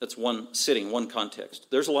 That's one sitting, one context.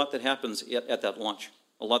 There's a lot that happens at that lunch,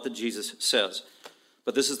 a lot that Jesus says.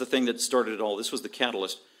 But this is the thing that started it all. This was the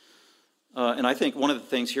catalyst. And I think one of the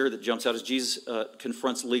things here that jumps out is Jesus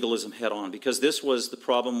confronts legalism head on, because this was the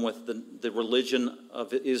problem with the religion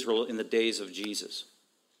of Israel in the days of Jesus.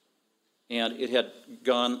 And it had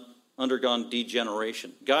undergone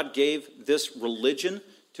degeneration. God gave this religion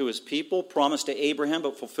to his people, promised to Abraham,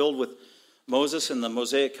 but fulfilled with Moses and the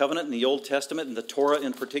Mosaic covenant in the Old Testament, and the Torah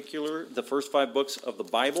in particular. The first 5 books of the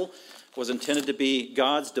Bible was intended to be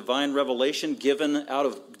God's divine revelation given out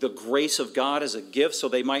of the grace of God as a gift, so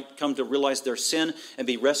they might come to realize their sin and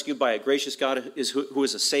be rescued by a gracious God who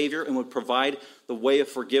is a Savior and would provide the way of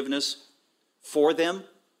forgiveness for them.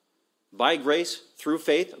 By grace, through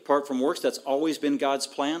faith, apart from works. That's always been God's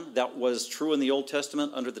plan. That was true in the Old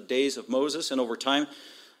Testament under the days of Moses. And over time,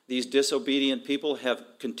 these disobedient people have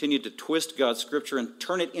continued to twist God's scripture and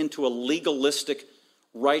turn it into a legalistic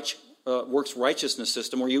works righteousness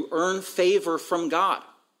system where you earn favor from God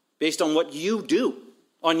based on what you do,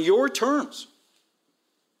 on your terms.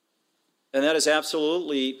 And that is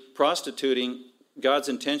absolutely prostituting God's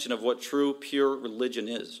intention of what true, pure religion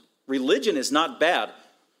is. Religion is not bad.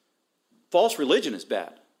 False religion is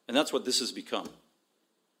bad, and that's what this has become.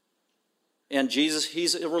 And Jesus,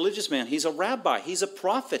 he's a religious man. He's a rabbi. He's a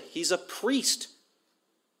prophet. He's a priest.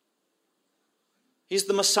 He's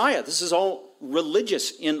the Messiah. This is all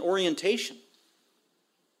religious in orientation.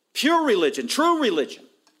 Pure religion, true religion.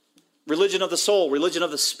 Religion of the soul, religion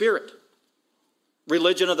of the spirit.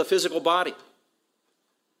 Religion of the physical body.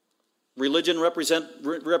 Religion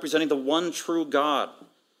representing the one true God,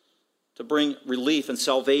 to bring relief and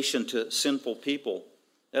salvation to sinful people.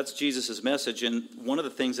 That's Jesus' message, and one of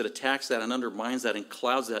the things that attacks that and undermines that and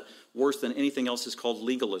clouds that worse than anything else is called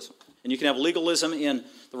legalism. And you can have legalism in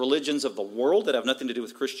the religions of the world that have nothing to do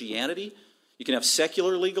with Christianity. You can have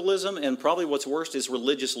secular legalism, and probably what's worst is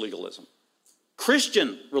religious legalism.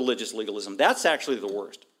 Christian religious legalism, that's actually the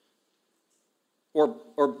worst.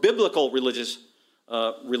 Or biblical religious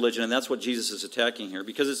religion, and that's what Jesus is attacking here,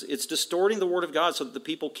 because it's distorting the Word of God so that the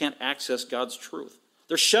people can't access God's truth.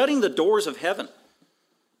 They're shutting the doors of heaven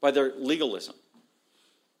by their legalism.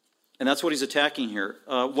 And that's what he's attacking here.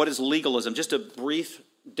 What is legalism? Just a brief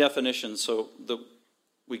definition so that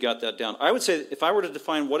we got that down. I would say if I were to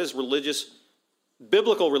define what is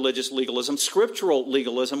biblical religious legalism, scriptural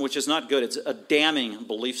legalism, which is not good, it's a damning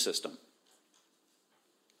belief system.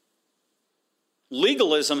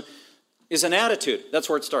 Legalism is an attitude. That's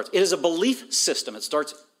where it starts. It is a belief system. It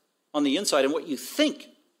starts on the inside and what you think.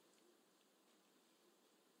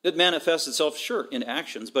 It manifests itself, sure, in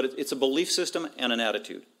actions, but it's a belief system and an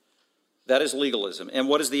attitude. That is legalism. And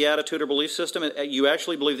what is the attitude or belief system? You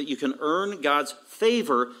actually believe that you can earn God's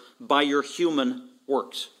favor by your human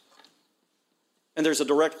works. And there's a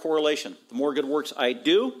direct correlation. The more good works I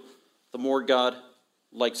do, the more God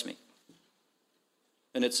likes me.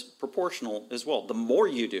 And it's proportional as well. The more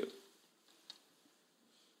you do,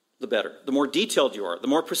 the better. The more detailed you are, the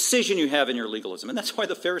more precision you have in your legalism. And that's why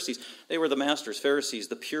the Pharisees, they were the masters. Pharisees,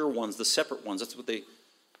 the pure ones, the separate ones. That's what they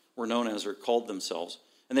were known as or called themselves.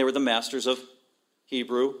 And they were the masters of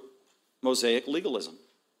Hebrew Mosaic legalism.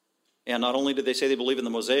 And not only did they say they believe in the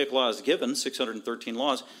Mosaic laws given, 613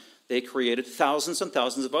 laws, they created thousands and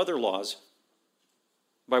thousands of other laws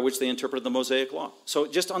by which they interpreted the Mosaic law. So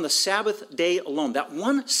just on the Sabbath day alone, that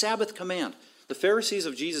one Sabbath command, the Pharisees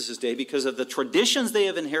of Jesus' day, because of the traditions they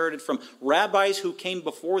have inherited from rabbis who came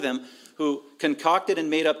before them, who concocted and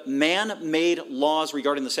made up man-made laws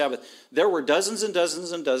regarding the Sabbath, there were dozens and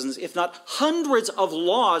dozens and dozens, if not hundreds of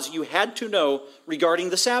laws you had to know regarding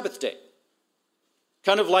the Sabbath day.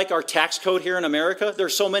 Kind of like our tax code here in America.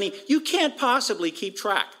 There's so many, you can't possibly keep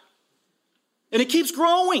track. And it keeps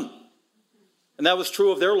growing. And that was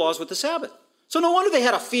true of their laws with the Sabbath. So no wonder they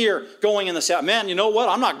had a fear going in the Sabbath. Man, you know what?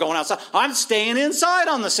 I'm not going outside. I'm staying inside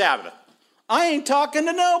on the Sabbath. I ain't talking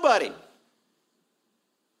to nobody.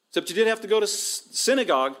 Except you did have to go to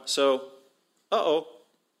synagogue, so, that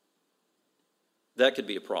could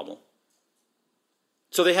be a problem.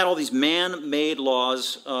 So they had all these man-made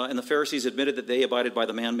laws, and the Pharisees admitted that they abided by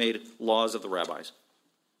the man-made laws of the rabbis.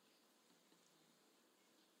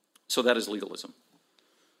 So that is legalism.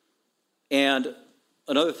 And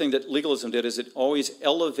another thing that legalism did is it always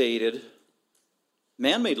elevated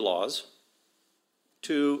man-made laws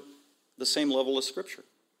to the same level as Scripture.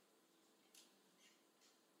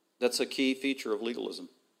 That's a key feature of legalism.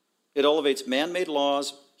 It elevates man-made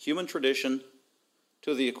laws, human tradition,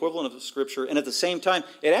 to the equivalent of Scripture, and at the same time,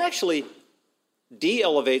 it actually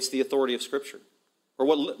de-elevates the authority of Scripture. Or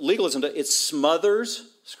what legalism does, it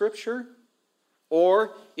smothers Scripture,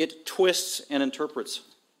 or it twists and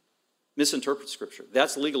misinterprets Scripture.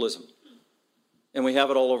 That's legalism. And we have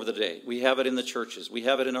it all over the day. We have it in the churches. We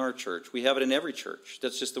have it in our church. We have it in every church.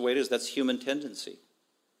 That's just the way it is. That's human tendency.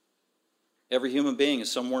 Every human being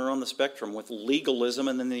is somewhere on the spectrum, with legalism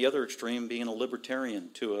and then the other extreme being a libertarian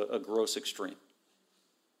to a gross extreme.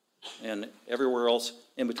 And everywhere else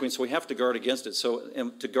in between. So we have to guard against it.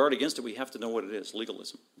 And to guard against it, we have to know what it is,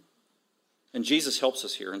 legalism. And Jesus helps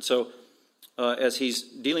us here. And so as he's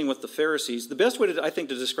dealing with the Pharisees, the best way, I think,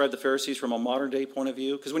 to describe the Pharisees from a modern-day point of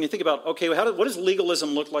view, because when you think about, okay, what does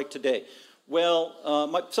legalism look like today?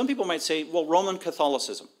 Well, some people might say, well, Roman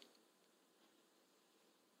Catholicism.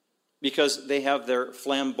 Because they have their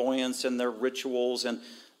flamboyance and their rituals and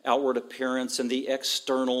outward appearance and the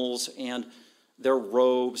externals and their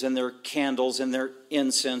robes and their candles and their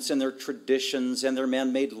incense and their traditions and their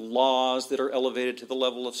man-made laws that are elevated to the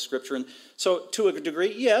level of Scripture. And so to a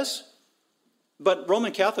degree, yes. But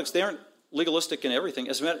Roman Catholics, they aren't legalistic in everything.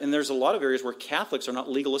 And there's a lot of areas where Catholics are not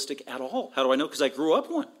legalistic at all. How do I know? Because I grew up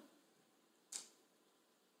one.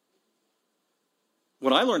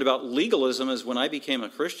 When I learned about legalism is when I became a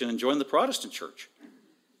Christian and joined the Protestant church.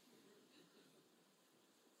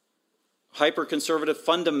 Hyper-conservative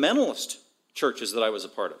fundamentalist churches that I was a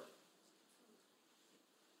part of.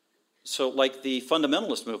 So like the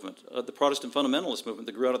fundamentalist movement, the Protestant fundamentalist movement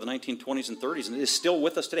that grew out of the 1920s and 30s and is still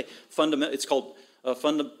with us today. It's called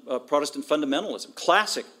Protestant fundamentalism,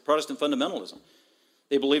 classic Protestant fundamentalism.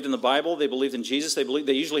 They believed in the Bible, they believed in Jesus, they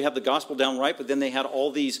usually have the gospel down right, but then they had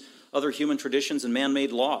all these other human traditions and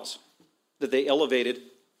man-made laws that they elevated,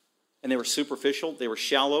 and they were superficial, they were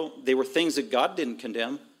shallow, they were things that God didn't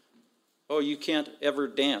condemn. Oh, you can't ever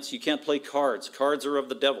dance. You can't play cards. Cards are of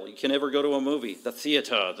the devil. You can't ever go to a movie. The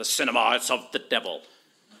theater, the cinema, it's of the devil.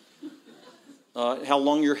 How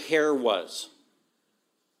long your hair was.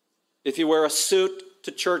 If you wear a suit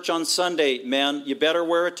to church on Sunday, man, you better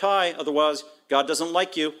wear a tie. Otherwise, God doesn't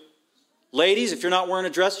like you. Ladies, if you're not wearing a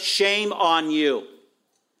dress, shame on you.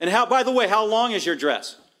 And by the way, how long is your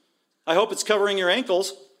dress? I hope it's covering your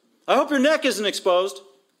ankles. I hope your neck isn't exposed.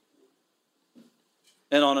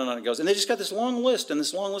 And on it goes. And they just got this long list, and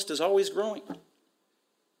this long list is always growing. And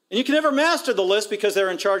you can never master the list because they're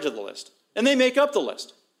in charge of the list. And they make up the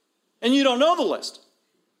list. And you don't know the list.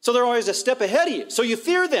 So they're always a step ahead of you. So you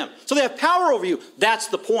fear them. So they have power over you. That's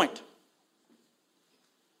the point.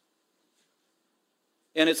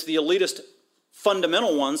 And it's the elitist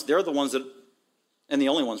fundamental ones. They're the ones that, and the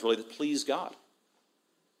only ones really, that please God.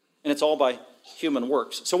 And it's all by human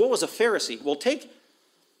works. So what was a Pharisee? Well,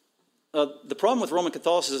 the problem with Roman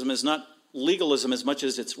Catholicism is not legalism as much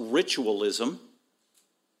as it's ritualism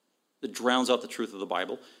that drowns out the truth of the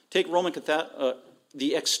Bible. Take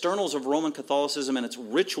the externals of Roman Catholicism and its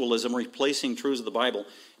ritualism replacing truths of the Bible,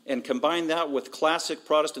 and combine that with classic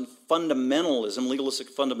Protestant fundamentalism,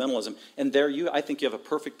 legalistic fundamentalism, and I think you have a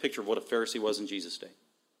perfect picture of what a Pharisee was in Jesus' day.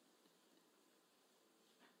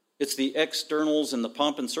 It's the externals and the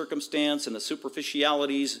pomp and circumstance and the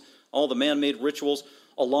superficialities, all the man-made rituals,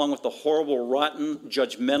 along with the horrible, rotten,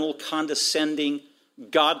 judgmental, condescending,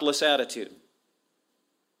 godless attitude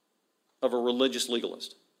of a religious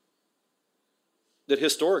legalist that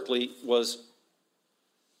historically was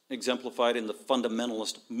exemplified in the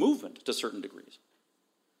fundamentalist movement to certain degrees.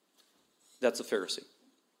 That's a Pharisee.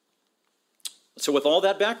 So with all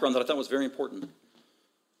that background that I thought was very important,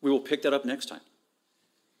 we will pick that up next time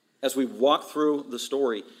as we walk through the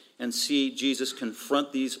story and see Jesus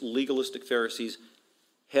confront these legalistic Pharisees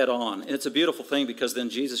head on. And it's a beautiful thing because then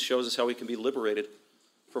Jesus shows us how we can be liberated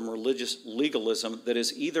from religious legalism that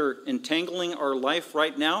is either entangling our life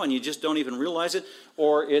right now and you just don't even realize it,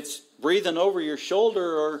 or it's breathing over your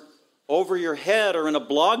shoulder or over your head, or in a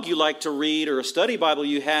blog you like to read, or a study Bible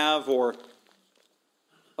you have, or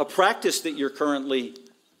a practice that you're currently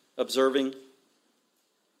observing.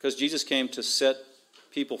 Because Jesus came to set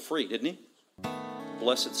people free, didn't he?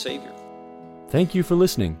 Blessed Savior. Thank you for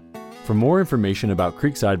listening. For more information about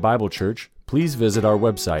Creekside Bible Church, please visit our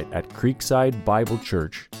website at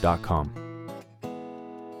creeksidebiblechurch.com.